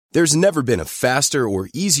There's never been a faster or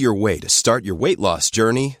easier way to start your weight loss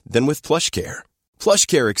journey than with PlushCare.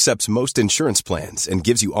 PlushCare accepts most insurance plans and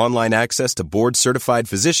gives you online access to board-certified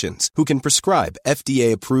physicians who can prescribe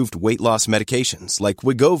FDA-approved weight loss medications like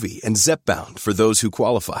Wegovy and Zepbound for those who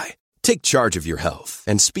qualify. Take charge of your health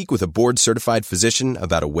and speak with a board-certified physician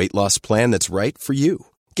about a weight loss plan that's right for you.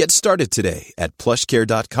 Get started today at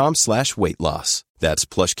plushcare.com/weightloss. That's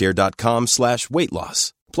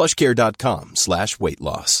plushcare.com/weightloss.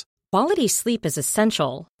 plushcare.com/weightloss. Quality sleep is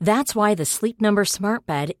essential. That's why the Sleep Number Smart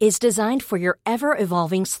Bed is designed for your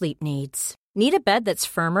ever-evolving sleep needs. Need a bed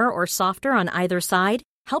that's firmer or softer on either side?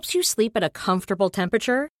 Helps you sleep at a comfortable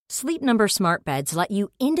temperature? Sleep Number Smart Beds let you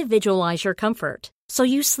individualize your comfort, so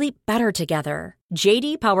you sleep better together.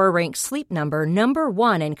 JD Power ranks Sleep Number number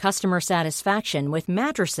 1 in customer satisfaction with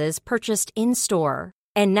mattresses purchased in-store.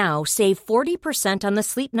 And now, save 40% on the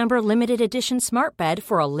Sleep Number Limited Edition Smart Bed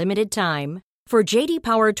for a limited time. For JD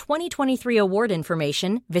Power 2023 award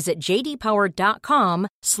information, visit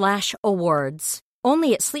jdpower.com/awards.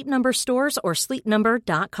 Only at Sleep Number stores or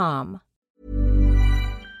sleepnumber.com.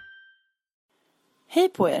 Hej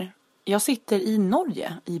på er! Jag sitter i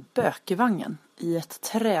Norge, i Bökevangen, i ett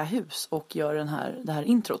trähus och gör det här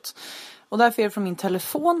introt. Och därför är det från min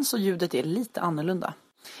telefon så ljudet är lite annorlunda.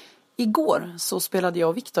 Igår så spelade jag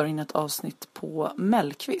och Viktor in ett avsnitt på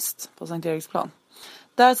Mellqvist på Sankt Eriksplan.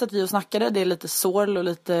 Där satt vi och snackade, det är lite sorl och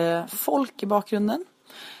lite folk i bakgrunden.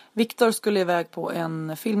 Viktor skulle iväg på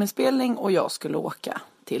en filminspelning och jag skulle åka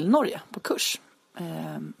till Norge på kurs.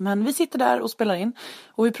 Men vi sitter där och spelar in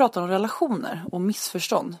och vi pratar om relationer och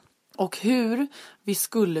missförstånd. Och hur vi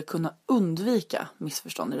skulle kunna undvika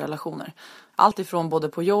missförstånd i relationer. Allt ifrån både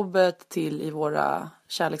på jobbet till i våra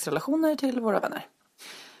kärleksrelationer till våra vänner.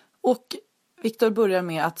 Och Viktor börjar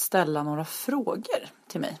med att ställa några frågor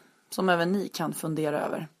till mig. Som även ni kan fundera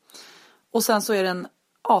över. Och sen så är det en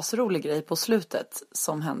asrolig grej på slutet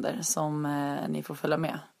som händer. Som ni får följa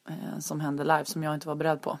med. Som händer live som jag inte var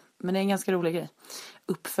beredd på. Men det är en ganska rolig grej.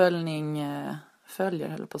 Uppföljning följer,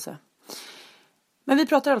 höll på att säga. Men vi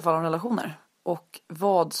pratar i alla fall om relationer. Och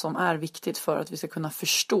vad som är viktigt för att vi ska kunna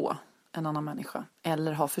förstå en annan människa.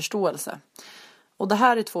 Eller ha förståelse. Och det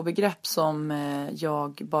här är 2 begrepp som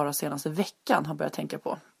jag bara senaste veckan har börjat tänka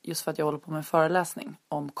på. Just för att jag håller på med en föreläsning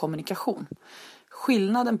om kommunikation.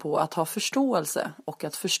 Skillnaden på att ha förståelse och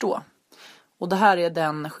att förstå. Och det här är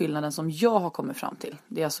den skillnaden som jag har kommit fram till.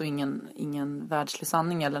 Det är alltså ingen världslig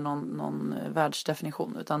sanning eller någon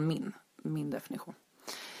världsdefinition. Utan min definition.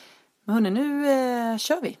 Men hörni, nu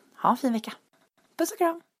kör vi. Ha en fin vecka. Puss och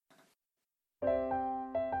kram.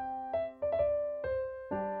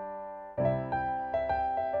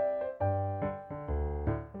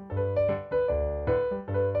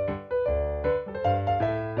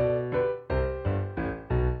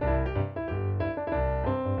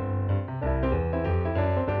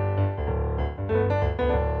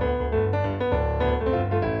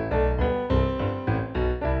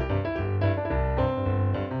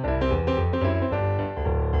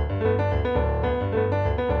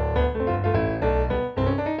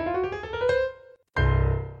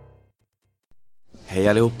 Hej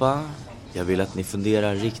allihopa, jag vill att ni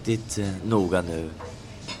funderar riktigt noga nu.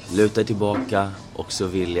 Luta er tillbaka och så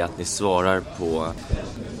vill jag att ni svarar på: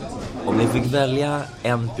 om ni fick välja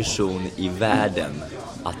en person i världen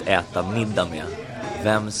att äta middag med,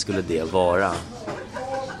 vem skulle det vara?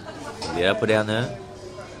 Fundera på det nu.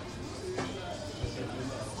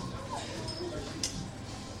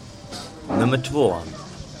 Nummer 2.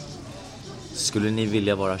 Skulle ni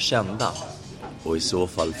vilja vara kända? Och i så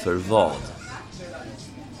fall för vad?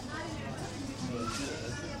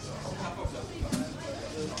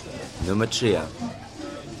 Nummer 3.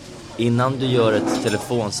 Innan du gör ett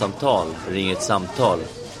telefonsamtal, ringer ett samtal,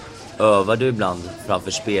 övar du ibland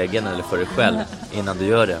framför spegeln eller för dig själv innan du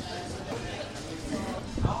gör det?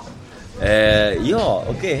 Ja,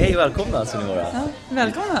 okej. Hej, välkomna så ni vara. Ja,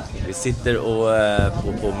 välkomna. Vi sitter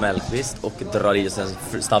på Mellqvist och drar i oss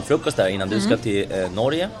en snabb frukost där innan du ska till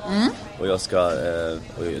Norge. Och jag ska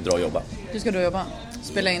dra och jobba. Du ska då jobba?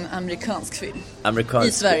 Spela in amerikansk film.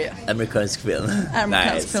 I Sverige. Amerikansk film.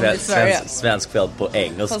 Amerikansk film i Sverige. Svensk film på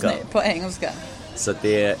engelska. På engelska. Så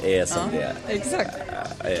det är som det är. Exakt.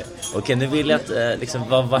 Okej, nu vill jag att liksom,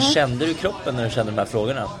 vad kände du i kroppen när du kände de här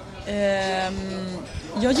frågorna?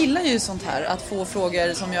 Jag gillar ju sånt här, att få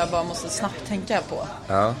frågor som jag bara måste snabbt tänka på.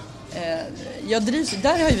 Ja. Jag drivs,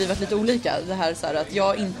 där har ju vi varit lite olika. Det här så här att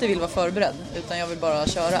jag inte vill vara förberedd, utan jag vill bara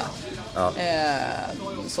köra. Ja.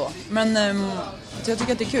 Så. Men jag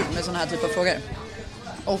tycker att det är kul med såna här typer av frågor.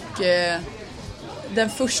 Och den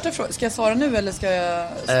första frågan, ska jag svara nu eller ska jag...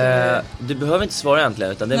 Du behöver inte svara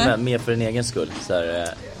egentligen, utan det är mer för din egen skull. Så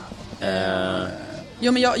här,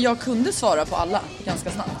 Jo, men jag kunde svara på alla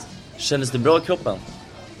ganska snabbt. Kändes det bra i kroppen?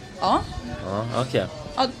 Ja. Ja, okej.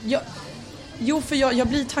 Jo, för jag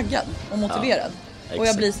blir taggad och motiverad. Ja, och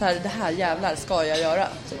jag blir så här, det här jävlar ska jag göra.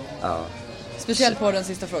 Typ. Ja. Speciellt på den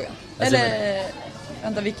sista frågan. Alltså, Eller,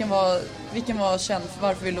 vänta, vilken var känd?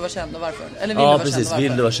 Varför vill du vara känd och varför? Eller vill du Ja, vara precis. känd och varför?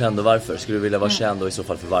 Vill du vara känd och varför? Skulle du vilja vara känd och i så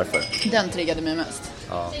fall för varför? Den triggade mig mest.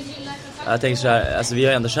 Ja. Jag tänker så här, alltså vi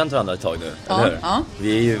har ändå känt varandra ett tag nu, eller hur? Ja.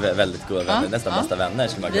 Vi är ju väldigt goda vänner, nästan bästa vänner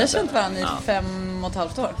skulle man Vi har säga. känt varandra i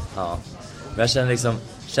 5,5 år. Ja. Men jag känner liksom,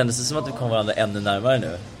 kändes det som att vi kom varandra ännu närmare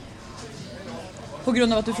nu? På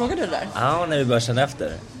grund av att du frågade det där? Ja, när vi börjar känna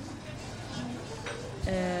efter.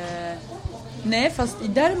 Nej, fast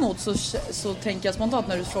däremot så tänker jag spontant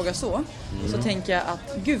när du frågar så tänker jag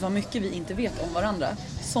att gud vad mycket vi inte vet om varandra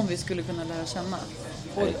som vi skulle kunna lära känna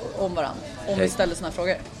om varandra om vi ställer såna här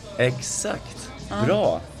frågor. Exakt,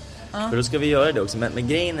 bra. För då ska vi göra det också. Men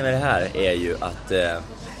grejen med det här är ju att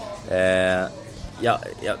jag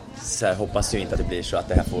så här, hoppas ju inte att det blir så att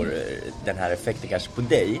det här får den här effekten kanske på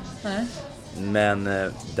dig. Nej.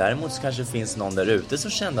 Men däremot så kanske det finns någon där ute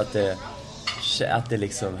som kände att det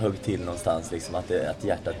liksom högg till någonstans liksom, att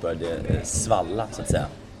hjärtat började svalla så att säga.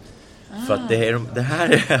 För att det här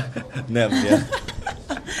är nämligen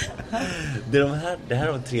det här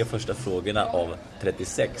är de 3 första frågorna av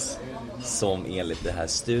 36 som enligt det här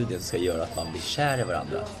studien ska göra att man blir kär i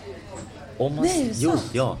varandra.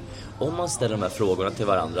 Om man ställer de här frågorna till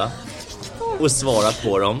varandra och svarar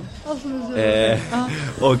på dem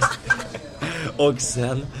och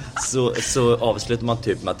sen så avslutar man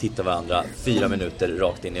typ med att titta varandra 4 minuter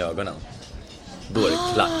rakt in i ögonen. Då är det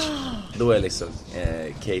klart. Då är liksom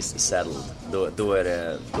case settled. Då är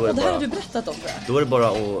det Och det här bara, har du berättat om det. då är det bara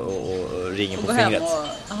att ringa på fingret.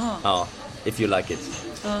 Ja, if you like it.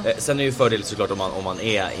 Sen är det ju fördel såklart om man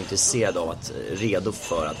är intresserad av redo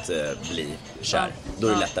för att bli kär. Då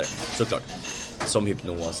är det lättare, såklart. Som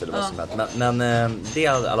hypnos eller vad som helst. Men det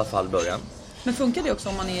är i alla fall början. Men funkar det också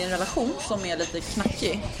om man är i en relation som är lite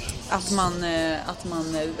knackig? Att man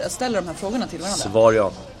ställer de här frågorna till varandra? Svar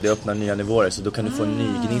ja, det öppnar nya nivåer. Så då kan du få en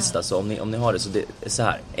ny gnista. Så om ni har det, så det är så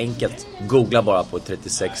här enkelt. Googla bara på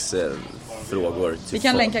 36 frågor Vi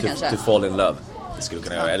kan länka kanske. To fall in love. Det skulle du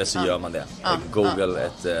kunna göra, eller så gör man det. Google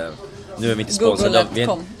ett... Nu är vi inte sponsrade av, vi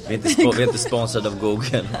är inte sponsrade av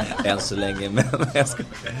Google än så länge,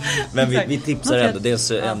 men vi tipsar ändå.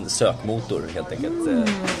 Det är en sökmotor helt enkelt.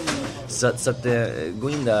 Så att gå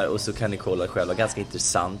in där och så kan ni kolla själva. Ganska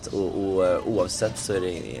intressant och oavsett så är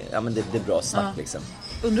det är bra snack liksom.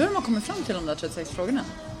 Undrar hur man kommer fram till de där 36 frågorna?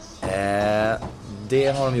 Det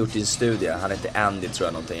har de gjort i en studie. Han heter Andy tror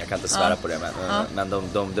jag någonting. Jag kan inte svära på det, men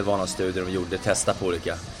det var någon studie de gjorde, testa på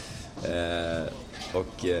olika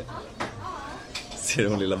och ser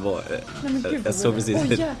hon lilla barn. Jag såg precis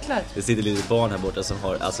det sitter lite barn här borta som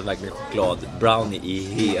har alltså verkligen choklad brownie i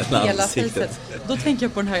hela ansiktet. Då tänker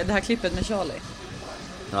jag på det här klippet med Charlie.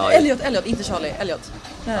 Ja, Elliot, inte Charlie, Elliot.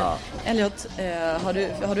 Elliot,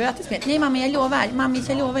 har du ätit smet? Nej mamma, jag lovar,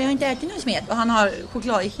 jag har inte ätit någon smet. Och han har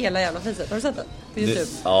choklad i hela jävla fejset. Har du sett det? På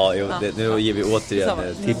YouTube. Nu ger vi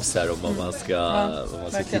återigen tips här om vad man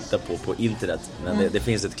ska titta på internet. Men det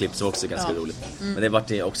finns ett klipp som också är ganska roligt. Men det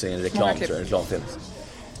var också en reklam, tror jag, en reklamfilm.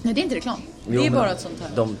 Nej, det är inte reklam. Det är bara ett sånt här.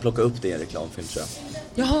 De plockar upp det i en reklamfilm, tror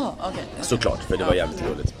jag. Jaha, okej. Såklart, för det var jävligt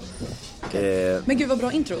roligt. Men gud vad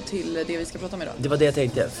bra intro till det vi ska prata om idag. Det var det jag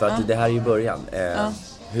tänkte, för att det här är ju början.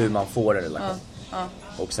 Hur man får en relation.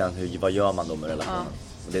 Och sen vad gör man då med relationen.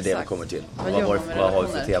 Och det är det vi kommer till. Vad har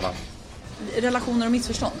vi för tema? Relationer och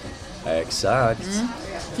missförstånd. Exakt.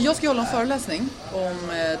 För jag ska hålla en föreläsning om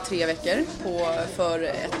 3 veckor för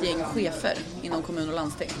ett gäng chefer inom kommun och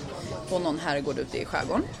landsting på någon herrgård ute i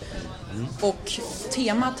skärgården. Och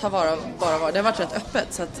temat har det har varit rätt öppet,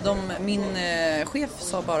 så att min chef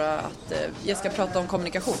sa bara att jag ska prata om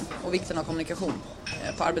kommunikation och vikten av kommunikation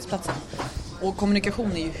på arbetsplatsen. Och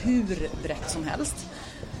kommunikation är ju hur brett som helst.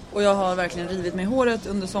 Och jag har verkligen rivit mig i håret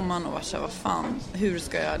under sommaren och vad fan, hur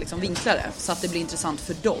ska jag liksom vinkla det så att det blir intressant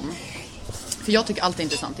för dem. För jag tycker allt är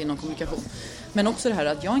intressant inom kommunikation. Men också det här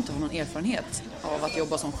att jag inte har någon erfarenhet av att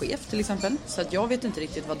jobba som chef till exempel. Så att jag vet inte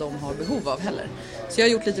riktigt vad de har behov av heller. Så jag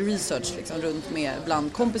har gjort lite research liksom, runt med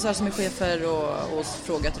bland kompisar som är chefer och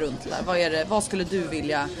frågat runt där. Vad skulle du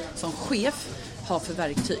vilja som chef ha för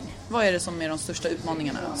verktyg? Vad är det som är de största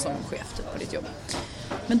utmaningarna som chef på ditt jobb?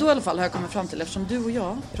 Men då i alla fall har jag kommit fram till, eftersom du och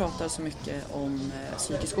jag pratar så mycket om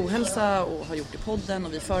psykisk ohälsa och har gjort i podden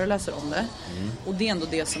och vi föreläser om det. Och det är ändå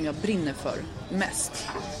det som jag brinner för mest.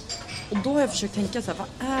 Och då har jag försökt tänka så här,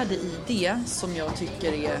 vad är det i det som jag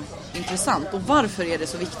tycker är intressant? Och varför är det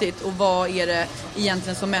så viktigt? Och vad är det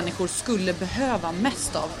egentligen som människor skulle behöva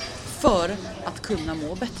mest av för att kunna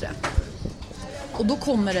må bättre. Och då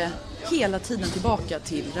kommer det hela tiden tillbaka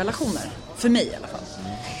till relationer. För mig i alla fall.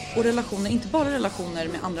 Och relationer, inte bara relationer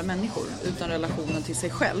med andra människor, utan relationen till sig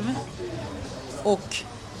själv. Och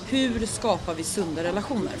hur skapar vi sunda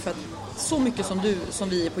relationer? För att så mycket som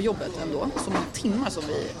vi är på jobbet ändå, så många timmar som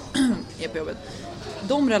vi är på jobbet,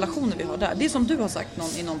 de relationer vi har där, det är som du har sagt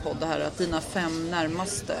i någon podd det här, att dina 5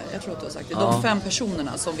 närmaste, jag tror att du har sagt det, de 5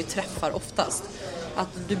 personerna som vi träffar oftast, att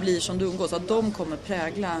du blir som du umgås, att de kommer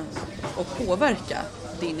prägla och påverka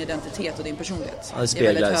din identitet och din personlighet. Ja,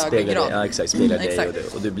 speglar dig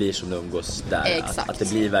och du blir som du umgås där. Att det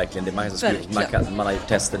blir verkligen det. Man har gjort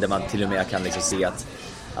tester där man till och med kan liksom se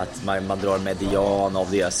att man drar median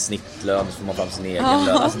av deras snittlön, så får man fram sin egen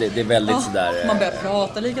lön. Alltså det är väldigt sådär... Man börjar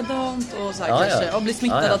prata likadant och så här, kanske, och blir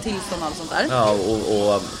smittad av tillstånd och allt sånt där. Ja,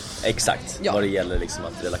 och exakt vad det gäller liksom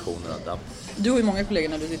att relationerna... Ja. Du har ju många kollegor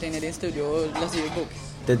när du sitter inne i din studio och läser ju bok.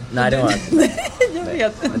 Nej, det har jag inte. Jag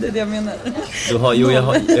vet, det är det jag menar. Jag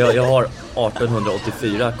har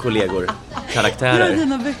 1884 kollegor, karaktärer.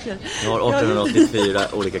 Dina böcker. Jag har 1884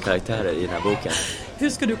 olika karaktärer i den här boken. Hur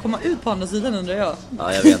ska du komma ut på andra sidan, undrar jag?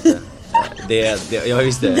 Ja, jag vet inte. Ja,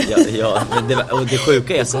 just det. Men det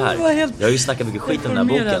sjuka är så här. Jag har ju snackat mycket skit om den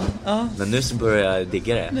här boken. Ja. Men nu så börjar jag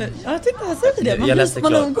digga det. Jag tyckte jag sa det. Man läste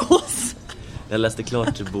klart. Jag läste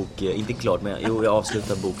klart bok, inte klart, men jag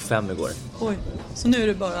avslutade bok 5 igår. Oj, så nu är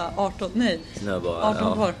det bara 18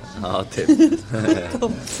 kvar. Ja, typ.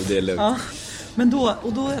 Så det är lugnt. Ja. Men då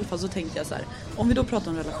i alla fall så tänkte jag så här, om vi då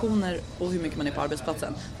pratar om relationer och hur mycket man är på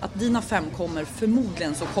arbetsplatsen, att dina 5 kommer,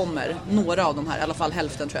 förmodligen så kommer några av de här, i alla fall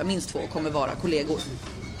hälften tror jag, minst 2 kommer vara kollegor.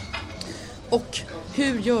 Och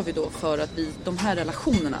hur gör vi då för att de här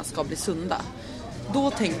relationerna ska bli sunda?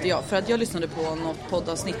 Då tänkte jag, för att jag lyssnade på något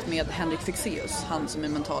poddavsnitt med Henrik Fexeus, han som är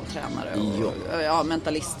mentaltränare och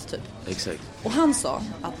mentalist typ. Exakt. Och han sa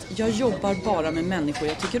att jag jobbar bara med människor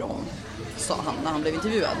jag tycker om, sa han när han blev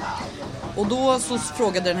intervjuad. Och då så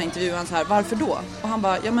frågade den här intervjuaren så här, varför då? Och han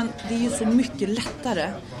bara, ja men det är ju så mycket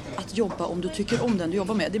lättare att jobba om du tycker om den du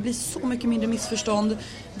jobbar med. Det blir så mycket mindre missförstånd.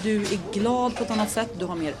 Du är glad på ett annat sätt. Du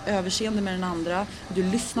har mer överseende med den andra. Du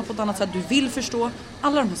lyssnar på ett annat sätt. Du vill förstå.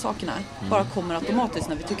 Alla de här sakerna bara kommer automatiskt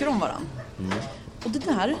när vi tycker om varandra. Och det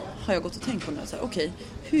där har jag gått och tänkt på nu. Okej,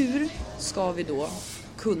 hur ska vi då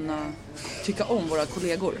kunna tycka om våra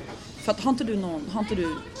kollegor? För att har inte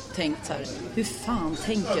du tänkt så här, hur fan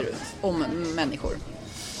tänker du om människor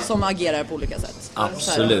som agerar på olika sätt?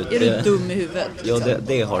 Absolut. Här, är du dum i huvudet? Liksom? Ja,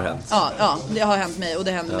 det har hänt. Ja, det har hänt mig, och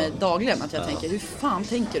det händer mig dagligen att jag tänker, hur fan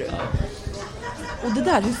tänker du? Och det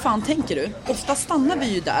där, hur fan tänker du? Ofta stannar vi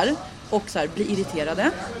ju där och så här, blir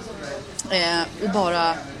irriterade och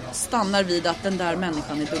bara stannar vid att den där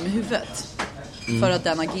människan är dum i huvudet. För att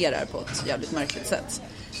den agerar på ett jävligt märkligt sätt.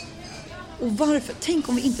 Och varför? Tänk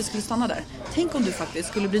om vi inte skulle stanna där. Tänk om du faktiskt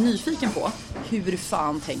skulle bli nyfiken på hur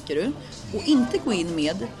fan tänker du, och inte gå in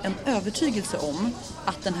med en övertygelse om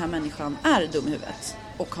att den här människan är dum i huvudet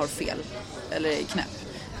och har fel eller är knäpp,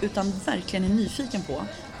 utan verkligen är nyfiken på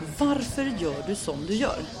varför gör du som du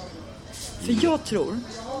gör. För jag tror,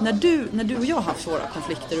 när du och jag har haft svåra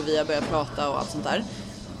konflikter och vi har börjat prata och allt sånt där,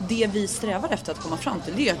 det vi strävar efter att komma fram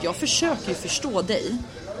till, det är att jag försöker ju förstå dig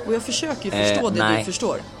och jag försöker ju förstå det du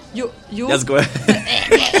förstår. Jo. Jag skojar.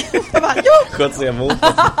 Skönt att säga emot.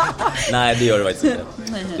 Nej, det gör du faktiskt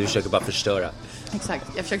inte. Du försöker bara förstöra. Exakt,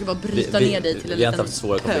 jag försöker bara bryta ner dig till en liten pöl. Vi har inte haft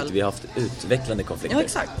svåra konflikter, vi har haft utvecklande konflikter. Ja,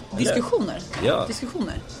 exakt. Diskussioner. Ja.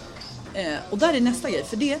 Diskussioner. Och där är nästa grej.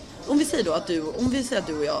 För det, om vi säger att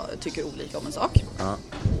du och jag tycker olika om en sak.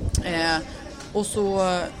 Och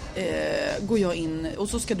så går jag in och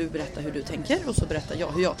så ska du berätta hur du tänker, och så berättar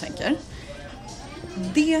jag hur jag tänker.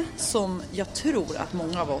 Det som jag tror att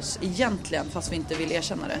många av oss egentligen, fast vi inte vill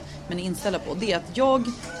erkänna det, men är inställda på, det är att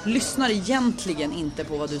jag lyssnar egentligen inte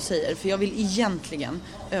på vad du säger, för jag vill egentligen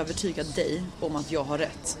övertyga dig om att jag har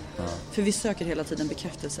rätt. För vi söker hela tiden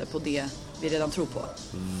bekräftelse på det vi redan tror på.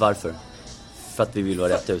 Varför? För att vi vill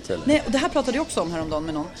vara rätt ut, eller? Nej, och det här pratade jag också om häromdagen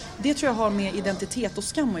med någon. Det tror jag har med identitet och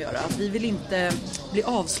skam att göra. Att vi vill inte bli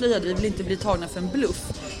avslöjade, vi vill inte bli tagna för en bluff.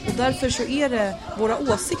 Och därför så är det våra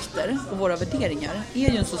åsikter och våra värderingar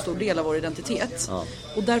är ju en så stor del av vår identitet. Ja.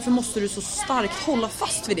 Och därför måste du så starkt hålla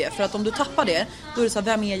fast vid det. För att om du tappar det, då är det så här,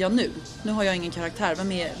 vem är jag nu? Nu har jag ingen karaktär.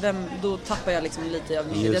 Då tappar jag liksom lite av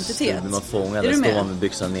min identitet. Just det, man fångar eller står med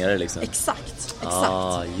byxan nere liksom. Exakt.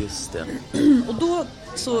 Just det. Och då,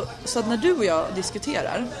 så att när du och jag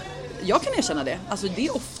diskuterar, jag kan erkänna det. Alltså det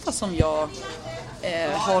är ofta som jag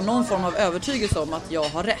har någon form av övertygelse om att jag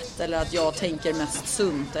har rätt, eller att jag tänker mest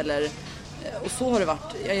sunt, eller Och så har det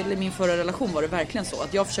varit, i min förra relation var det verkligen så.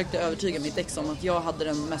 Att jag försökte övertyga mitt ex om att jag hade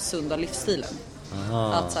den mest sunda livsstilen.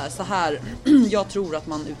 Aha. Att så här, jag tror att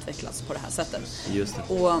man utvecklas på det här sättet. Just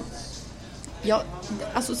det. Och ja,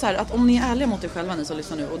 alltså så här, att om ni är ärliga mot er själva, ni som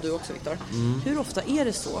lyssnar nu, och du också Viktor. Hur ofta är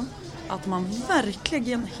det så att man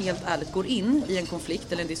verkligen helt ärligt går in i en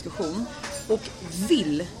konflikt eller en diskussion och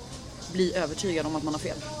vill bli övertygad om att man har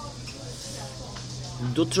fel?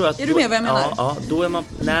 Då tror jag att är du med vad jag menar? Ja, då är man,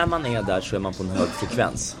 när man är där så är man på en hög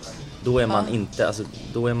frekvens. Då är man inte, alltså,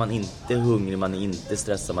 då är man inte hungrig, man är inte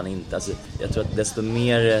stressad, man är inte, alltså, jag tror att desto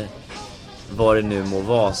mer vad det nu må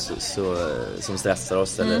vara som stressar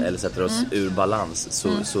oss eller sätter oss ur balans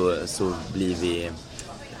så blir vi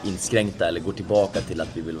inskränkta eller går tillbaka till att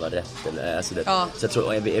vi vill vara rätt eller, alltså det, så jag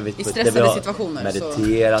tror, är vi i stressade situationer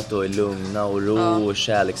mediterat och är lugna och ro och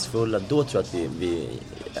kärleksfulla, då tror jag att vi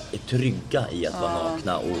är trygga i att vara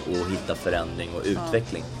nakna och hitta förändring och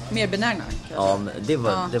utveckling. Mer benägna. Ja, det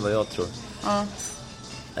var jag tror.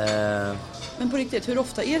 Men på riktigt, hur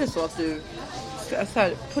ofta är det så att du så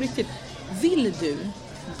här, på riktigt, vill du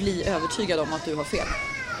bli övertygad om att du har fel?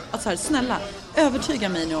 Att så här, snälla, övertyga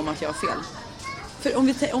mig nu om att jag har fel. För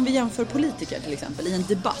om vi jämför politiker till exempel i en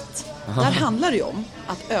debatt, där handlar det ju om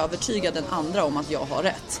att övertyga den andra om att jag har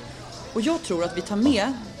rätt. Och jag tror att vi tar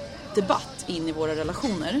med debatt in i våra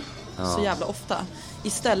relationer så jävla ofta,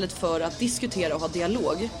 istället för att diskutera och ha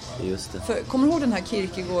dialog. Just det. För, kommer du ihåg den här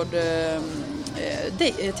Kierkegaard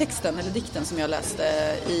texten eller dikten som jag läste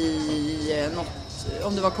i något,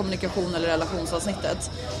 om det var kommunikation eller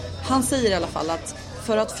relationsavsnittet? Han säger i alla fall att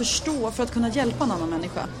för att kunna hjälpa en annan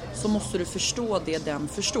människa så måste du förstå det den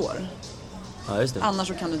förstår. Ja, just det. Annars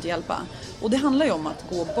så kan du inte hjälpa. Och det handlar ju om att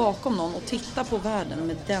gå bakom någon och titta på världen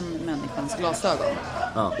med den människans glasögon.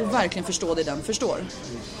 Och verkligen förstå det den förstår.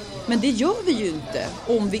 Men det gör vi ju inte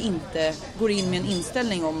om vi inte går in med en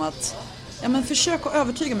inställning om att försök att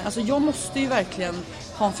övertyga mig. Alltså jag måste ju verkligen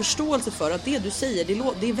ha en förståelse för att det du säger,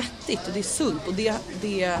 det är vettigt och det är sunt och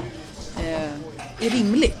det är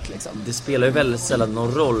rimligt liksom. Det spelar ju väldigt sällan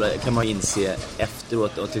någon roll, kan man inse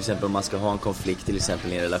efteråt, och till exempel om man ska ha en konflikt till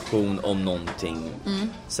exempel i en relation om någonting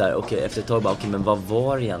så här, okej, efter ett tag bara, men vad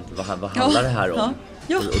var det egentligen, vad handlar det här om?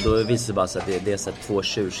 Ja. Och då visar det bara så att det är så här två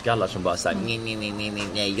tjurskallar som bara säger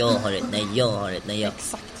nej, jag har rätt.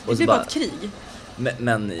 Exakt. Det blir bara ett krig.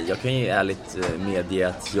 Men jag kan ju ärligt medge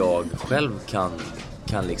att jag själv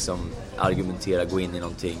kan liksom argumentera, gå in i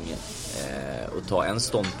någonting och ta en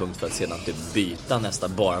ståndpunkt för att sedan typ byta nästa,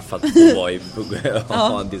 bara för att få vara i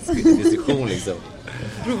ha en diskussion liksom.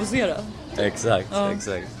 Provocera. Exakt.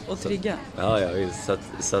 Och trigga. Ja,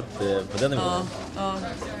 så att på den nivån. Ja.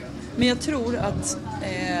 Men jag tror att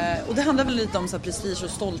och det handlar väl lite om så här prestige och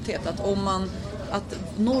stolthet, att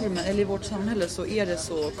normen, eller i vårt samhälle så är det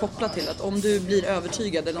så kopplat till att om du blir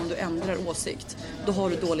övertygad eller om du ändrar åsikt, då har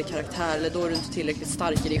du dålig karaktär eller då är du inte tillräckligt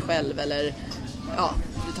stark i dig själv, eller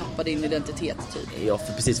du tappar din identitet typ. Ja,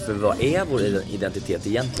 för vad är vår identitet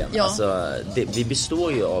egentligen? Ja. Alltså, vi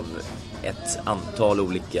består ju av ett antal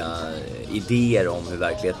olika idéer om hur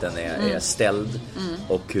verkligheten är ställd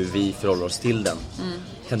och hur vi förhåller oss till den.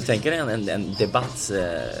 Kan du tänka dig en debatt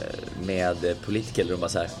med politiker där de bara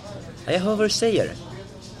så här: jag hör vad du säger.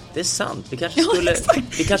 Det är sant. Vi kanske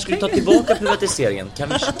skulle ta tillbaka privatiseringen.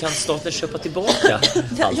 Kan staten köpa tillbaka allt?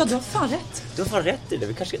 Ja, du har fan rätt. Du har fan rätt i det.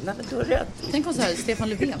 Du har rätt. Tänk om så här, Stefan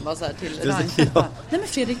Löfven var så här till Reinfeldt. Nej men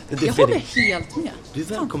Fredrik, jag håller helt med. Du är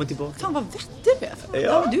välkommen tillbaka. Fan vad vettig du är.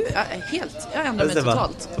 Ja, du är helt. Jag ändrar mig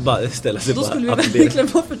totalt. Bara ställa sig. Då skulle vi verkligen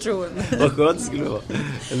få förtroende. Vad skönt det skulle vara.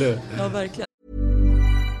 Eller? Ja, verkligen.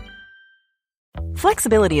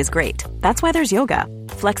 Flexibility is great. That's why there's yoga.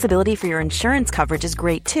 Flexibility for your insurance coverage is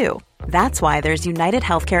great too. That's why there's United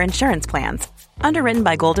Healthcare Insurance Plans. Underwritten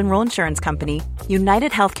by Golden Rule Insurance Company,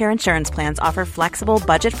 United Healthcare Insurance Plans offer flexible,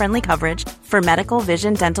 budget-friendly coverage for medical,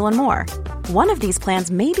 vision, dental, and more. One of these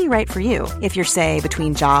plans may be right for you if you're, say,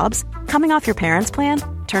 between jobs, coming off your parents' plan,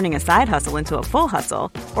 turning a side hustle into a full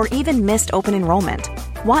hustle, or even missed open enrollment.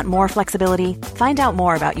 Want more flexibility? Find out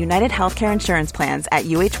more about United Healthcare Insurance Plans at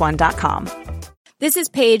uh1.com. This is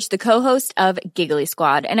Paige, the co-host of Giggly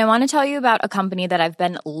Squad, and I want to tell you about a company that I've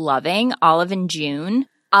been loving, Olive & June.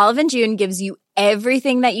 Olive & June gives you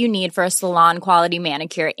everything that you need for a salon-quality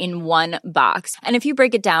manicure in one box. And if you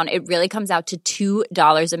break it down, it really comes out to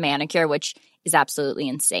 $2 a manicure, which is absolutely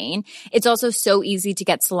insane. It's also so easy to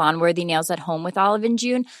get salon-worthy nails at home with Olive &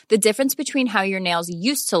 June. The difference between how your nails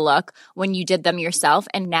used to look when you did them yourself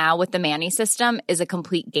and now with the Mani system is a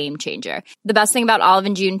complete game changer. The best thing about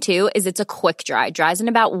Olive & June too is it's a quick dry. Dries in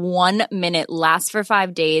about 1 minute, lasts for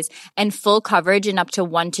 5 days, and full coverage in up to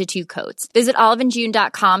 1 to 2 coats. Visit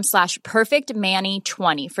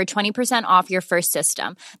oliveandjune.com/perfectmani20 for 20% off your first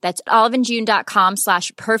system. That's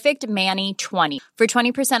oliveandjune.com/perfectmani20 for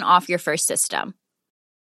 20% off your first system.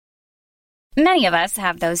 Many of us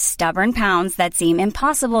have those stubborn pounds that seem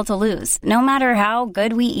impossible to lose, no matter how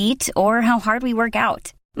good we eat or how hard we work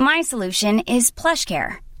out. My solution is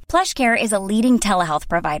PlushCare. PlushCare is a leading telehealth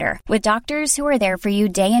provider with doctors who are there for you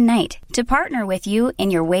day and night to partner with you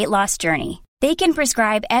in your weight loss journey. They can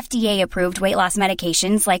prescribe FDA-approved weight loss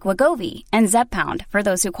medications like Wegovy and Zepbound for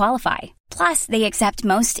those who qualify. Plus, they accept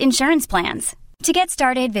most insurance plans. To get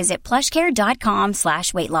started, visit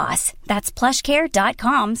plushcare.com/weightloss. That's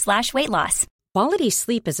plushcare.com/weightloss. Quality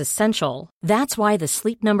sleep is essential. That's why the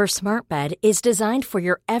Sleep Number Smart Bed is designed for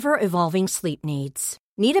your ever-evolving sleep needs.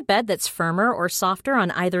 Need a bed that's firmer or softer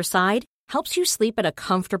on either side? Helps you sleep at a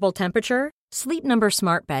comfortable temperature? Sleep Number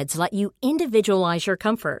Smart Beds let you individualize your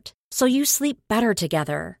comfort, so you sleep better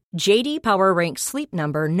together. JD Power ranks Sleep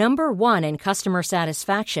Number #1 in customer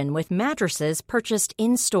satisfaction with mattresses purchased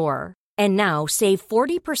in-store. And now, save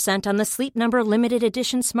 40% on the Sleep Number Limited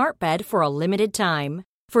Edition Smart Bed for a limited time.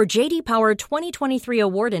 For JD Power 2023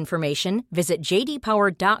 award information, visit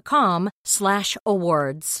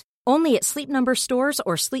jdpower.com/awards. Only at Sleep Number stores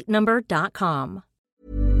or sleepnumber.com.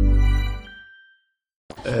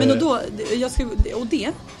 Men och då,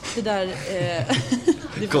 det där...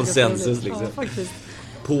 det konsensus liksom. Ja, faktiskt.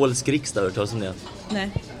 Polsk riksdag, hört talas om det?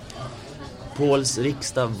 Nej. Pols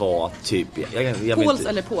riksdag var typ... Jag Pols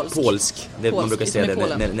eller polsk? Polsk. Man brukar säga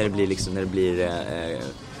det när det blir liksom, när det blir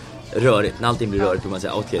rörigt. När allting blir rörigt brukar man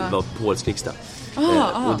säga okej, det var polsk riksdag.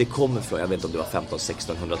 Och det kommer från, jag vet inte om det var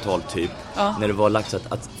 1500-1600-tal typ, när det var lagt så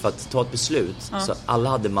att för att ta ett beslut så alla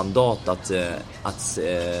hade mandat att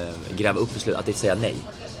gräva upp beslut, att inte säga nej.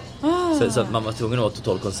 Så att man var tvungen att ha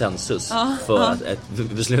total konsensus för att ett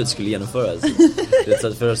beslut skulle genomföras. Så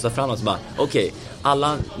att för att rösta fram så bara, okej,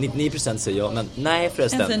 alla 99% säger ja, men nej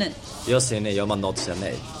förresten. Jag säger nej, jag har mandat att säga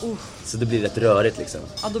nej. Så det blir rätt rörigt liksom.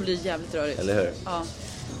 Ja, då blir det jävligt rörigt. Eller hur? Ja.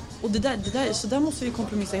 Och det där, så där måste vi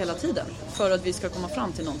kompromissa hela tiden för att vi ska komma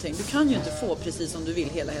fram till någonting. Du kan ju inte få precis som du vill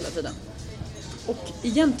hela tiden. Och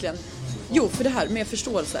egentligen, för det här med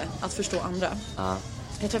förståelse, att förstå andra.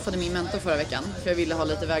 Jag träffade min mentor förra veckan för jag ville ha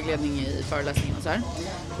lite vägledning i föreläsningen och så här.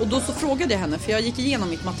 Och då så frågade jag henne, för jag gick igenom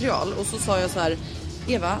mitt material och så sa jag så här: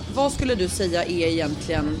 Eva, vad skulle du säga är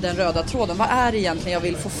egentligen den röda tråden? Vad är det egentligen jag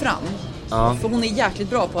vill få fram? För hon är jäkligt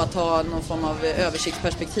bra på att ta någon form av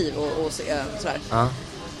översiktsperspektiv och se sådär.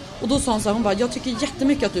 Och då sa hon så här, hon bara, jag tycker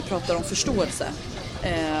jättemycket att du pratar om förståelse.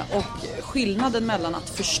 Och skillnaden mellan att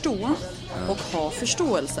förstå och ha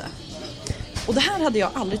förståelse. Och det här hade jag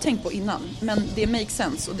aldrig tänkt på innan. Men det makes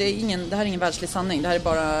sense. Och det här är ingen världslig sanning. Det här är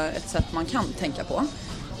bara ett sätt man kan tänka på.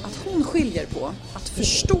 Att hon skiljer på att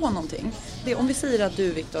förstå någonting. Det är, om vi säger att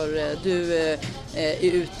du, Viktor, du är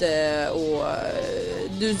ute och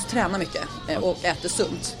du tränar mycket och äter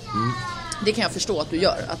sunt. Det kan jag förstå att du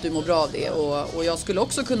gör, att du mår bra av det. Och jag skulle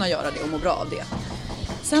också kunna göra det och må bra av det.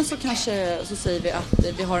 Sen så kanske så säger vi att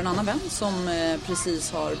vi har en annan vän som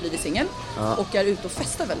precis har blivit singel och är ute och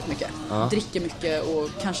festar väldigt mycket. Dricker mycket och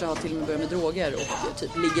kanske har till och med börjat med droger och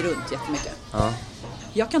typ ligger runt jättemycket.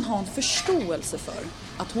 Jag kan ha en förståelse för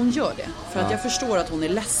att hon gör det. För att jag förstår att hon är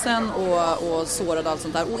ledsen och sårad och allt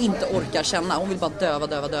sånt där och inte orkar känna. Hon vill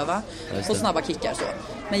bara döva. Få snabba kickar så.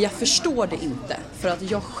 Men jag förstår det inte. För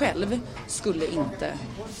att jag själv skulle inte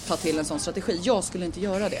ta till en sån strategi. Jag skulle inte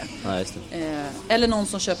göra det. Ja, just det. Eller någon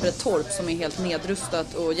som köper ett torp som är helt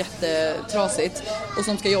nedrustat och jättetrasigt. Och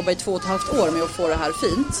som ska jobba i 2,5 år med att få det här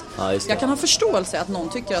fint. Ja, just det. Jag kan ha förståelse att någon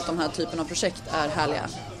tycker att de här typen av projekt är härliga.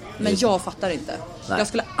 Men jag fattar inte. Nej. Jag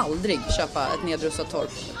skulle aldrig köpa ett nedrustat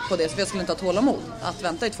torp på det. För jag skulle inte ha tålamod att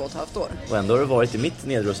vänta i 2,5 år. Och ändå har du varit i mitt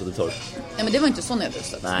nedrustade torp. Ja, men det var inte så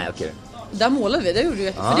nedrustat. Nej, okej. Där målade vi, det gjorde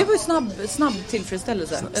vi. För det var ju snabb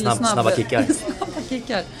tillfredsställelse. Snabba kickar. Snabba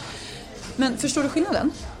kickar. Men förstår du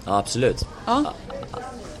skillnaden? Ja, absolut. Ja.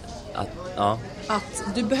 att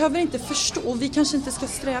du behöver inte förstå, och vi kanske inte ska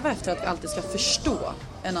sträva efter att vi alltid ska förstå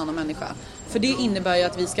en annan människa. För det innebär ju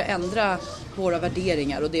att vi ska ändra våra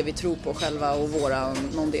värderingar och det vi tror på själva och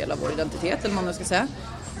någon del av vår identitet, eller vad man ska säga.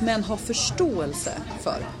 Men ha förståelse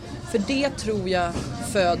för det tror jag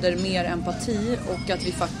föder mer empati, och att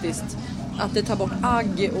vi faktiskt, att det tar bort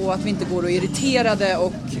agg och att vi inte går och irriterade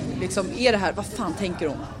och liksom, är det här, vad fan tänker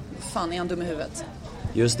hon? Fan, är han dum i huvudet?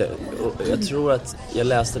 Just det, och jag tror att jag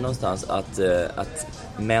läste någonstans att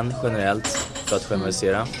män generellt, för att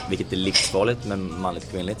generalisera, vilket är livsfarligt men manligt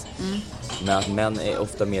och kvinnligt, men att män är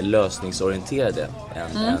ofta mer lösningsorienterade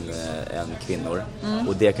än kvinnor,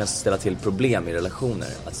 och det kan ställa till problem i relationer,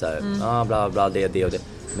 att så här, bla bla, det och det,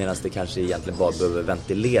 medan det kanske egentligen bara behöver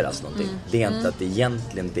ventileras någonting. Det är inte att det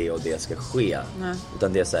egentligen det och det ska ske,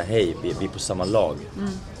 utan det är så här, hej, vi är på samma lag.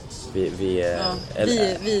 Vi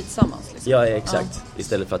är tillsammans liksom. Ja, exakt.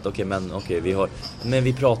 Istället för att men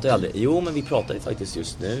vi pratar ju aldrig. Jo, men vi pratar ju faktiskt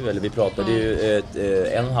just nu. Eller vi pratade ju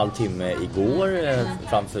 1,5 timme igår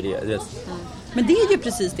framför det. Men det är ju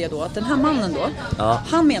precis det då, att den här mannen då,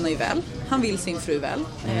 han menar ju väl. Han vill sin fru väl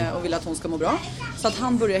och vill att hon ska må bra. Så att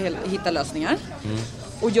han börjar hitta lösningar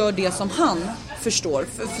och gör det som han förstår,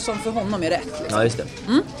 som för honom är rätt liksom. Ja, just det.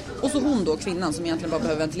 Och så hon då, kvinnan, som egentligen bara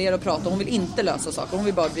behöver ventilera och prata. Hon vill inte lösa saker, hon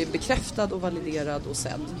vill bara bli bekräftad och validerad och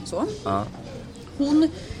sedd. Så. Hon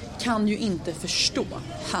kan ju inte förstå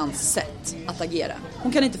hans sätt att agera.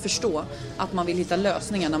 Hon kan inte förstå att man vill hitta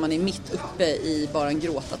lösningar när man är mitt uppe i bara en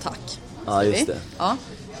gråtattack. Ja, just det. Ja.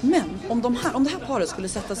 Men om det här paret skulle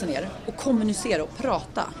sätta sig ner och kommunicera och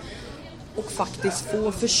prata och faktiskt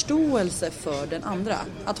få förståelse för den andra.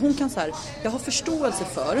 Att hon kan säga, jag har förståelse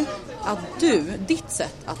för att ditt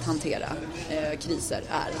sätt att hantera kriser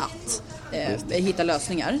är att hitta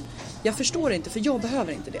lösningar. Jag förstår inte, för jag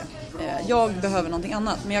behöver inte det. Jag behöver någonting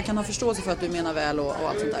annat, men jag kan ha förståelse för att du menar väl och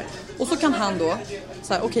allt sånt där. Och så kan han då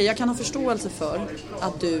säga, okej, jag kan ha förståelse för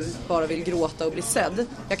att du bara vill gråta och bli sedd.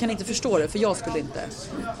 Jag kan inte förstå det, för jag skulle inte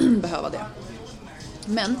behöva det.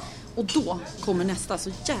 Men, och då kommer nästa så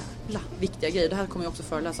jävla viktiga grej. Det här kommer jag också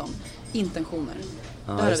föreläsa om. Intentioner.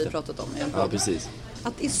 Det här har vi pratat om i en podd. Ja, precis.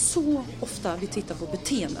 Att det är så ofta vi tittar på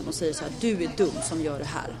beteenden och säger så här, du är dum som gör det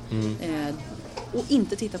här. Och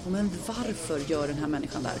inte titta på, men varför gör den här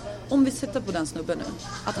människan där? Om vi sätter på den snubben nu,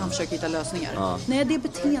 att han försöker hitta lösningar. Nej, det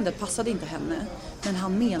beteendet passade inte henne. Men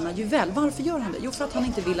han menar ju väl. Varför gör han det? Jo, för att han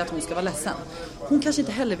inte vill att hon ska vara ledsen. Hon kanske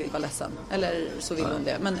inte heller vill vara ledsen. Eller så vill hon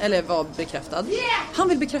det. Eller vara bekräftad. Han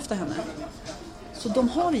vill bekräfta henne. Så de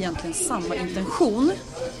har egentligen samma intention.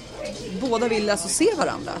 Båda vill alltså se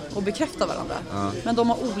varandra och bekräfta varandra. Men de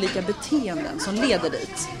har olika beteenden som leder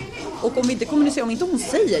dit. Och om vi inte kommunicerar, om inte hon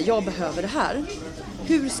säger jag behöver det här,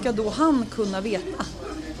 hur ska då han kunna veta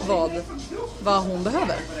vad hon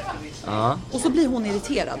behöver? Och så blir hon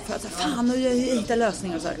irriterad för att fan, nu hittar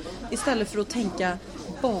lösningar och så här. Istället för att tänka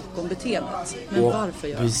bakom beteendet. Men varför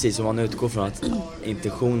gör precis, om man utgår från att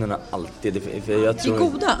intentionerna alltid, för jag tror, är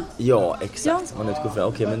goda. Ja, exakt. Man utgår från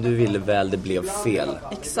okej, men du ville väl, det blev fel.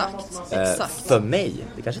 Exakt. För mig,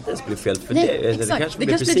 det kanske inte ens blev fel för dig. Det kanske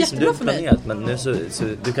blir precis som du planerat. Men nu så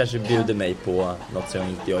du kanske bjuder mig på något som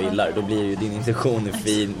inte jag gillar. Då blir ju din intention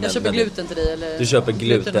fin. Jag köper gluten till dig, eller du köper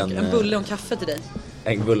gluten, en bulle och en kaffe till dig.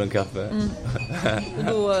 En bulle och kaffe.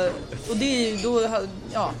 Och det är ju då,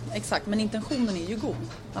 ja, exakt, men intentionen är ju god,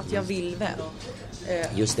 att jag vill väl.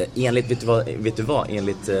 Just det, enligt, vet du vad?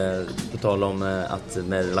 Enligt, på tal om att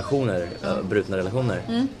med relationer, brutna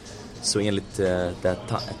relationer, så enligt det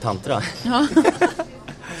tantra. Ja.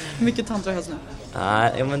 Mycket tantra helst nu.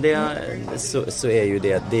 Nej, men det så är ju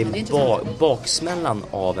det är baksmällan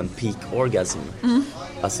av en peak orgasm.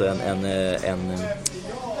 Alltså en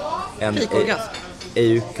peak orgasm.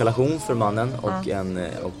 Ejakulation för mannen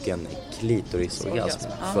och en klitorisorgasm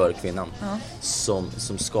för kvinnan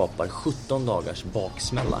som skapar 17 dagars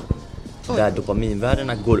baksmälla. Där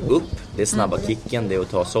dopaminvärdena går upp, det är snabba kicken, det är att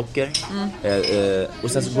ta socker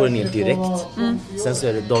och sen så går det ner direkt. Sen så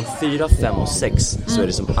är det dag 4, 5 och 6 så är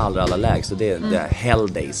det som allra lägst, så det är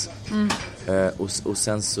hell days. Och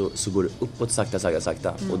sen så går det uppåt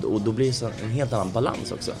sakta och då blir det så en helt annan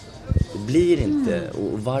balans också. Det blir inte,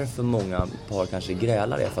 och varför många par kanske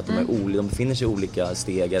grälar är för att de befinner sig i olika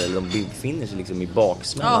steg, eller de befinner sig liksom i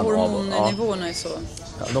baksmällan. Ja, hormonnivåerna är så.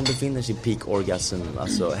 Ja, de befinner sig i peak orgasm,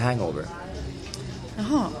 alltså hangover.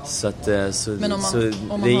 Jaha. Så att, men om man det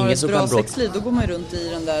är har ingen ett som bra kan sexliv, då går man ju runt i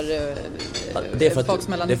den där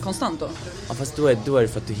baksmällan konstant då. Ja, fast då är det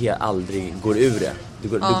för att du aldrig går ur det. Du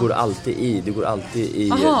går alltid i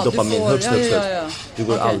dopamin högst. Du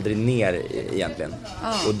går aldrig ner egentligen.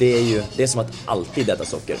 Och det är som att alltid äta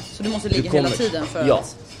socker. Så du måste ligga hela tiden för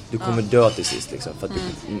att... Du kommer dö till sist liksom, för att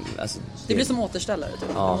det blir som återställare typ.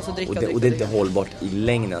 Ja, måste dricka, och det är inte hållbart i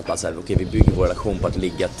längden att bara säga okej, vi bygger vår relation på att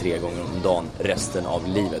ligga 3 gånger om dagen resten av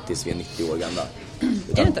livet tills vi är 90 år gamla.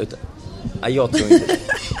 Är det inte? Nej, jag tror inte det.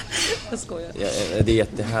 Jag skojar. Det är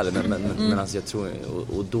jättehärligt, men alltså jag tror,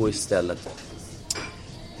 och då istället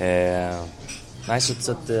Nej,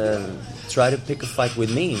 så att try to pick a fight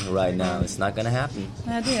with me right now. It's not gonna happen.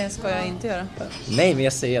 Nej, det ska jag inte göra. Nej, men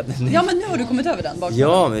jag säger att... Ja, men nu har du kommit över den bakom.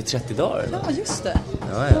 Ja, men 30 dagar. Ja, just det.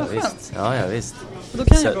 Ja, visst. Ja, visst. Och då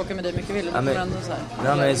kan jag bråka med dig mycket vill. Ja, men, ändå så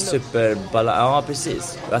här. Nej, men superbalans. Ja,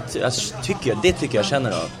 precis. Det tycker jag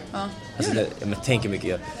känner av. Ja, alltså, men tänker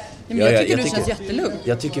mycket. Jag tycker du känns jättelugn.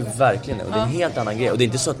 Jag tycker verkligen det. Och det är en helt annan grej. Och det är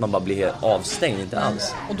inte så att man bara blir helt avstängd, inte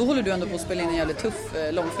alls. Och då håller du ändå på att spela in en jävligt tuff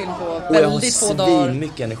långfilm på väldigt få dagar. Och jag har svin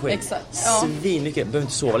mycket energi. Exakt. Ja. Svin mycket. Behöver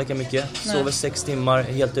inte sova lika mycket. Nej. Sover 6 timmar,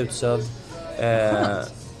 helt utsövd.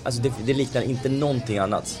 Alltså det liknar inte någonting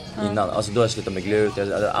annat innan. Alltså då har jag slutat med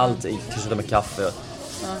gluten, allt, jag slutat med kaffe.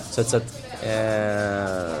 Så att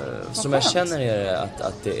som jag känner är det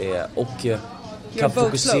att det är, och kan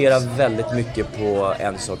fokusera väldigt mycket på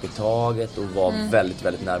en sak i taget och vara väldigt,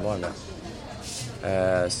 väldigt närvarande.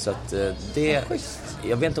 Så att det,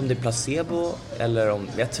 jag vet inte om det är placebo eller om,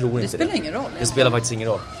 jag tror inte det. Det spelar ingen roll. Det spelar faktiskt ingen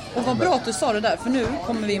roll. Och vad bra att du sa det där, för nu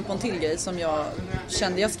kommer vi in på en till grej som jag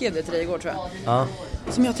kände, jag skrev det till dig igår tror jag. Ja.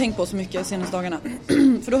 Som jag har tänkt på så mycket de senaste dagarna.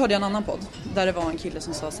 För då hörde jag en annan podd där det var en kille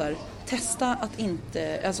som sa så här: testa att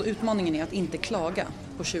inte, alltså utmaningen är att inte klaga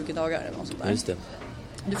på 20 dagar eller något sånt där. Just det.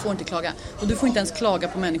 Du får inte klaga. Och du får inte ens klaga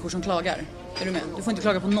på människor som klagar. Är du med? Du får inte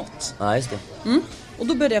klaga på något. Ja, just det. Och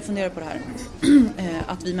då började jag fundera på det här.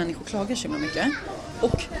 Att vi människor klagar så mycket.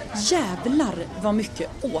 Och jävlar vad mycket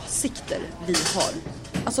åsikter vi har.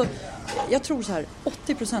 Alltså, jag tror så här,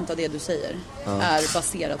 80% av det du säger är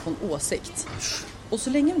baserat på en åsikt. Och så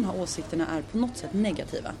länge de här åsikterna är på något sätt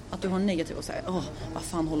negativa, att du har en negativ och säger, vad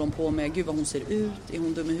fan håller hon på med? Gud vad hon ser ut, är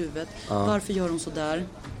hon dum i huvudet? Varför gör hon så där?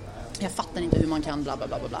 Jag fattar inte hur man kan bla bla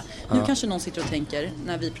bla bla. Nu kanske någon sitter och tänker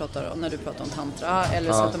när du pratar om tantra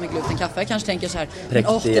eller sluta med glutenkaffe, kanske tänker så här,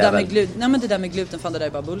 det där med gluten, fan det där är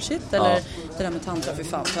bara bullshit, eller det där med tantra, för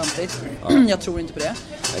fan töntigt. Jag tror inte på det.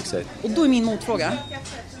 Exakt. Och då är min motfråga,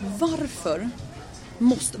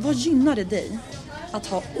 vad gynnar det dig att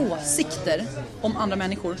ha åsikter om andra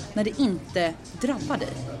människor när det inte drabbar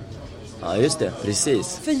dig? Ja, just det,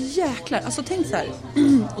 precis. För jäklar, alltså tänk så här.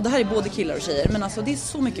 Och det här är både killar och tjejer, men alltså det är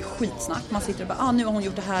så mycket skitsnack. Man sitter och bara, nu har hon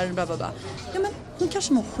gjort det här, bla bla bla. Ja, men hon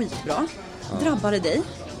kanske mår skitbra. Drabbar det dig?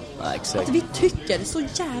 Ja, exakt. Att vi tycker så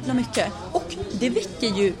jävla mycket. Och det väcker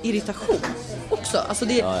ju irritation också. Alltså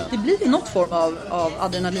det blir ju något form av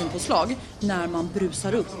adrenalinpåslag när man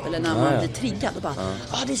brusar upp eller när man blir triggad och bara,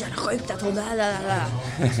 det är så jävla sjukt att hon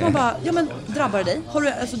så man bara, ja men drabbar det dig?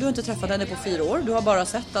 Du har inte träffat henne på 4 år. Du har bara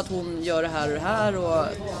sett att hon gör det här och det här och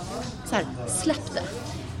så här, släpp det.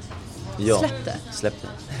 Ja, släpp det.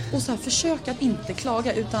 Och så här, försök att inte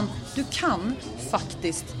klaga, utan du kan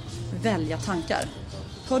faktiskt välja tankar.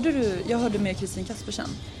 Jag hörde med Kristin Kaspersen.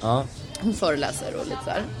 Ja. Hon föreläser och lite så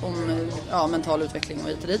här om mental utveckling och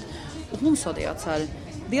hit och dit. Och hon sa det att så här,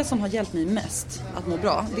 det som har hjälpt mig mest att må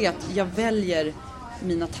bra, det är att jag väljer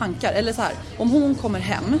mina tankar. Eller så här, om hon kommer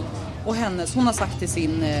hem och hon har sagt till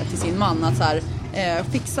sin man att så här,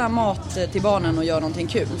 fixa mat till barnen och gör någonting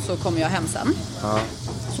kul, så kommer jag hem sen. Ja.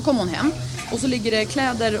 Så kommer hon hem och så ligger det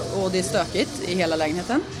kläder och det är stökigt i hela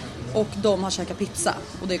lägenheten. Och de har käkat pizza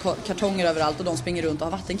och det är kartonger överallt och de springer runt och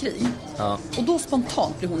har vattenkrig. Ja. Och då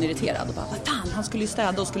spontant blir hon irriterad och bara, vad fan, han skulle ju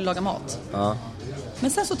städa och skulle laga mat. Ja.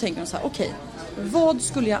 Men sen så tänker hon så här, okej, vad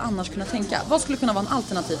skulle jag annars kunna tänka? Vad skulle kunna vara en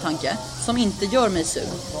alternativ tanke som inte gör mig sur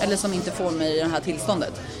eller som inte får mig i det här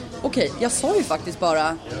tillståndet? Okej, jag sa ju faktiskt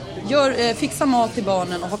bara, fixa mat till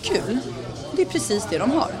barnen och ha kul. Det är precis det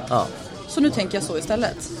de har. Ja. Så nu tänker jag så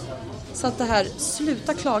istället. Så att det här,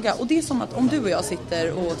 sluta klaga. Och det är som att om du och jag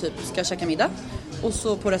sitter och typ ska käka middag och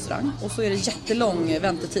så på restaurang och så är det jättelång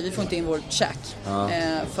väntetid, vi får inte in vårt käk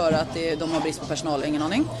för att de har brist på personal, ingen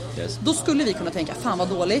aning. Yes. Då skulle vi kunna tänka, fan vad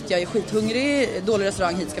dåligt, jag är skithungrig, dålig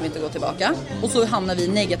restaurang, hit ska vi inte gå tillbaka. Och så hamnar vi i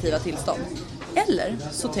negativa tillstånd. Eller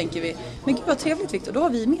så tänker vi, men gud vad trevligt Victor, då har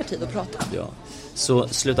vi mer tid att prata. Ja. Så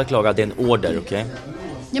sluta klaga, det är en order, okej?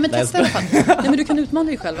 Ja, men testa i alla fall. Nej, men du kan utmana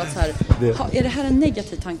dig själv att så här, är det här en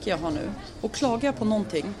negativ tanke jag har nu? Och klagar jag på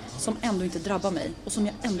någonting som ändå inte drabbar mig och som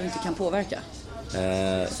jag ändå inte kan påverka,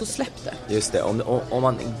 så släpp det. Just det, om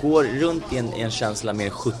man går runt i en känsla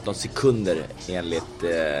med 17 sekunder enligt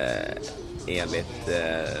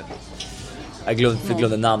jag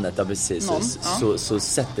glömde namnet, precis. Så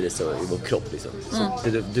sätter det så i vår kropp liksom. Så,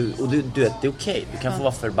 du vet, det är okej. Du kan få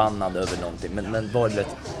vara förbannad över någonting, men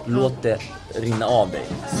låt det rinna av dig.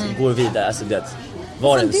 Gå vidare, alltså det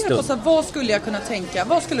var en stund. På så här, vad skulle jag kunna tänka?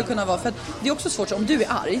 Vad skulle kunna vara? För det är också svårt, så om du är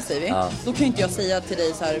arg, säger vi, då kan ju inte jag säga till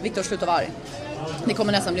dig så här, Victor, sluta vara arg. Det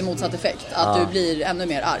kommer nästan bli motsatt effekt, att du blir ännu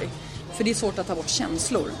mer arg. För det är svårt att ta bort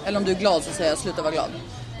känslor. Eller om du är glad så säger jag, sluta vara glad.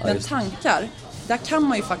 Men tankar, där kan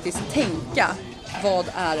man ju faktiskt tänka vad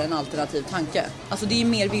är en alternativ tanke? Alltså det är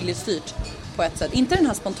mer villigt styrt på ett sätt. Inte den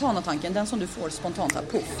här spontana tanken, den som du får spontant här,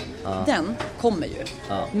 puff. Den kommer ju.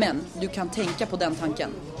 Men du kan tänka på den tanken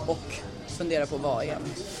och fundera på vad är en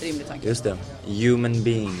rimlig tanke. Just det. Human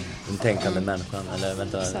being, den tänkande människan. Eller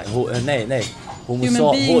vänta. Nej.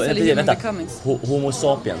 Human beings eller human becomings. Homo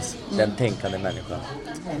sapiens, den tänkande människan.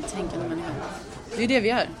 Den tänkande människan. Det är det vi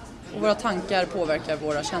är. Och våra tankar påverkar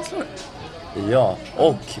våra känslor. Ja,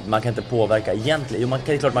 och man kan inte påverka egentligen. Jo,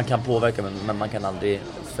 det är klart man kan påverka, men man kan aldrig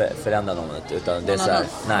förändra något. Utan det är så här,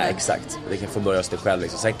 nej, exakt. Det kan få börja hos dig själv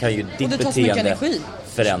liksom. Sen kan ju ditt beteende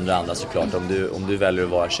förändra andra såklart. Om du väljer att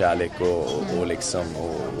vara kärlek och liksom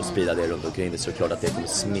och sprida det runt omkring dig, så är det klart att det kommer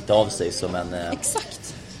smitta av sig som en...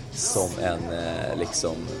 Exakt. Som en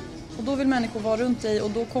liksom... Och då vill människor vara runt dig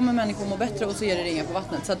och då kommer människor må bättre och så ger det ringar på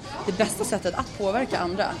vattnet. Så att det bästa sättet att påverka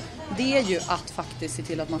andra, det är ju att faktiskt se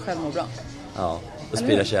till att man själv mår bra. Ja, och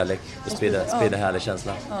sprida kärlek och sprida härlig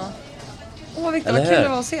känsla. Åh Victor, vad kul det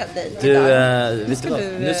var att se dig.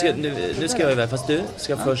 Nu ska jag iväg, fast du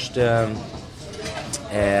ska först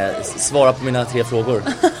svara på mina 3 frågor.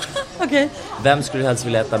 Okej. Vem skulle du helst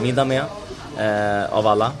vilja äta middag med av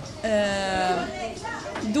alla?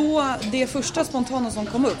 Då det första spontana som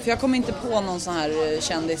kom upp, för jag kom inte på någon sån här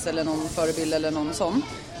kändis eller någon förebild eller någon sån.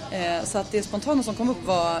 Så att det spontana som kom upp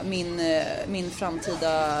var min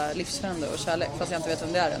framtida livsfrände och kärlek, fast jag inte vet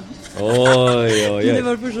vem det är än. Oj. Det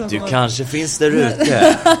var det första. Du kanske finns där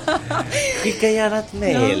ute. Skicka gärna ett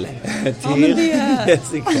mejl till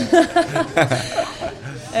Jessica.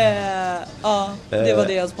 Det var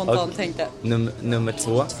det jag spontant tänkte. Nummer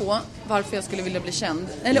 2. Varför jag skulle vilja bli känd.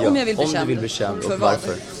 Eller om jag vill bli känd. Om du vill bli känd och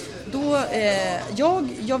varför? Då,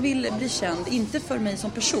 jag vill bli känd, inte för mig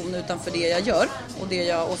som person utan för det jag gör och det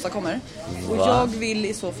jag åstadkommer. Och jag vill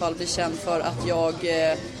i så fall bli känd för att jag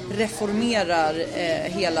reformerar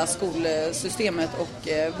hela skolsystemet och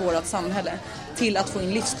vårat samhälle till att få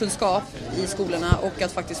in livskunskap i skolorna och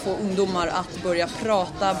att faktiskt få ungdomar att börja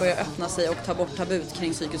prata, börja öppna sig och ta bort tabut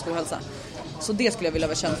kring psykisk ohälsa. Så det skulle jag vilja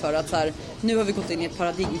vara känd för, att så här, nu har vi gått in i ett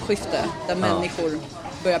paradigmskifte där människor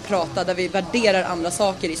börjar prata, där vi värderar andra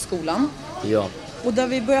saker i skolan. Ja. Och där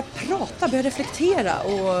vi börjar prata, börjar reflektera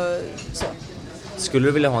och så. Skulle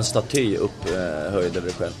du vilja ha en staty upphöjd över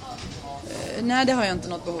dig själv? Nej, det har jag inte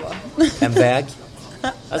något behov av. En väg?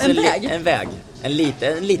 Alltså en väg? En väg. En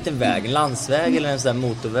liten väg, en landsväg eller en sån här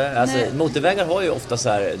motorväg. Alltså motorvägar har ju ofta så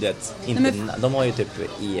här, de har ju typ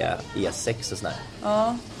E6 och sån här.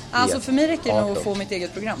 Ja. Alltså för mig räcker det nog att få mitt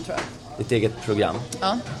eget program, tror jag. Ditt eget program?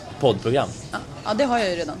 Ja. Poddprogram? Ja, det har jag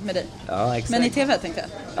ju redan med dig. Ja, exakt. Men i tv tänkte jag.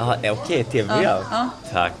 Jaha, okej, tv-program. Ja.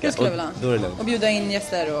 Tack. Det skulle jag vilja. Då är det lugnt. Och bjuda in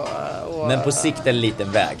gäster och... Men på sikt en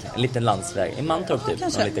liten väg, en liten landsväg. I Mantorp typ,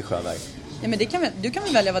 en liten sjöväg. Ja, men du kan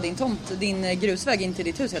väl välja vad din tomt, din grusväg in till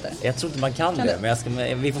ditt hus heter? Jag tror inte man kan det,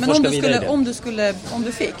 men vi får forska vidare i det. Om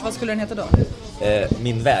du fick, vad skulle den heta då?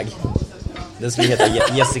 Min väg. Den skulle heta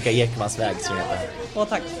Jessica Ekmans väg, tror jag. Åh,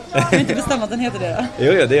 tack. Jag kan inte bestämma att den heter det då.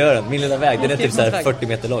 Jo, det gör den. Min lilla väg, den är typ så här 40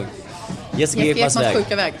 meter lång. Jessica Ekmans väg.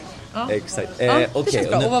 sjuka väg. Ja. Exakt. Okej.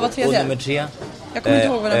 Och vad var tredje? Och nummer 3. Jag kommer inte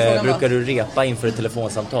ihåg vad den frågan brukar du repa inför ett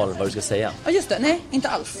telefonsamtal vad du ska säga? Ja, just det. Nej, inte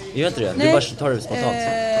alls. Gör inte det? Du bara tar det spontant.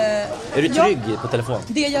 Är du trygg på telefon?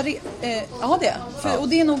 Ja, det. Och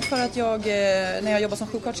det är nog för att när jag jobbar som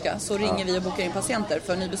sjuksköterska så ringer vi och bokar in patienter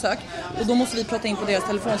för nybesök. Och då måste vi prata in på deras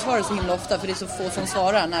telefonsvarare så himla ofta, för det är så få som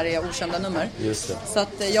svarar när det är okända nummer. Just det. Så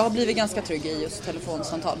att jag har blivit ganska trygg i just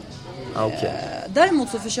telefonsamtal. Okay. Däremot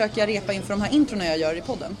så försöker jag repa inför de här introna jag gör i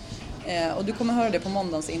podden. Och du kommer höra det på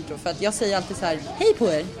måndagens intro, för att jag säger alltid så här: hej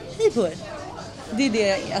på er. Det är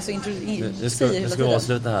det alltså säger hela tiden.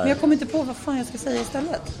 Avsluta här. Men jag kommer inte på vad fan jag ska säga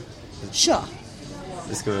istället. Tja.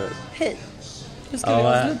 Hej. Hur ska vi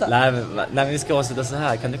avsluta? Nej, vi ska avsluta så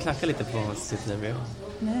här. Kan du knacka lite på sitt bredvid?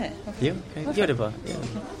 Nej. Jo, gör det bara.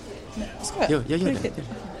 Nej, ska jag? Jag gör det.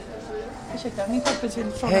 Ursäkta, min kompis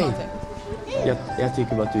vill fråga någonting. Jag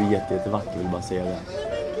tycker bara att du är jättevacker, vill bara säga det.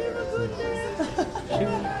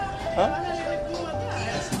 Ja.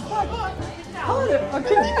 Har du? Vad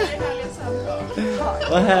kul.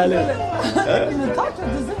 Vad härligt. Men tack för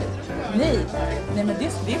att du säger. Nej, men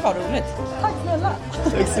det är bara roligt. Tack snälla.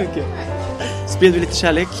 Tack så mycket. Spred vi lite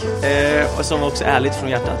kärlek och som var också ärligt från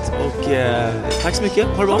hjärtat. Och tack så mycket.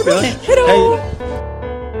 Ha det bra. Hej.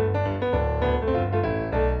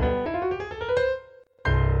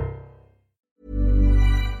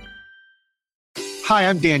 Hi,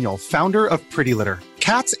 I'm Daniel, founder of Pretty Litter.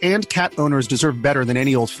 Cats and cat owners deserve better than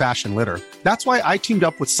any old-fashioned litter. That's why I teamed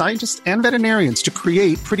up with scientists and veterinarians to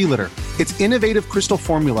create Pretty Litter. Its innovative crystal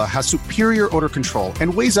formula has superior odor control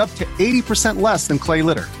and weighs up to 80% less than clay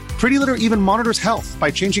litter. Pretty Litter even monitors health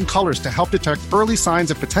by changing colors to help detect early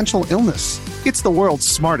signs of potential illness. It's the world's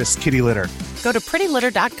smartest kitty litter. Go to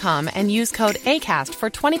prettylitter.com and use code ACAST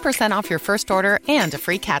for 20% off your first order and a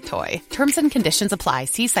free cat toy. Terms and conditions apply.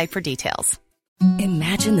 See site for details.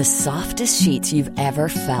 Imagine the softest sheets you've ever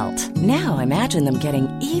felt. Now imagine them getting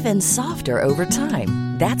even softer over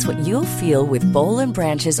time. That's what you'll feel with Boll &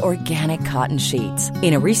 Branch's organic cotton sheets.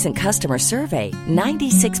 In a recent customer survey,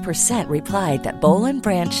 96% replied that Boll &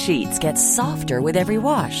 Branch sheets get softer with every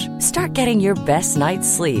wash. Start getting your best night's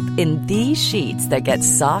sleep in these sheets that get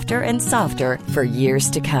softer and softer for years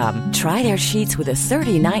to come. Try their sheets with a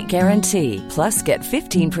 30-night guarantee. Plus, get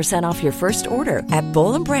 15% off your first order at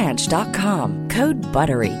bollandbranch.com. Code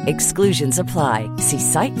BUTTERY. Exclusions apply. See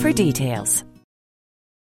site for details.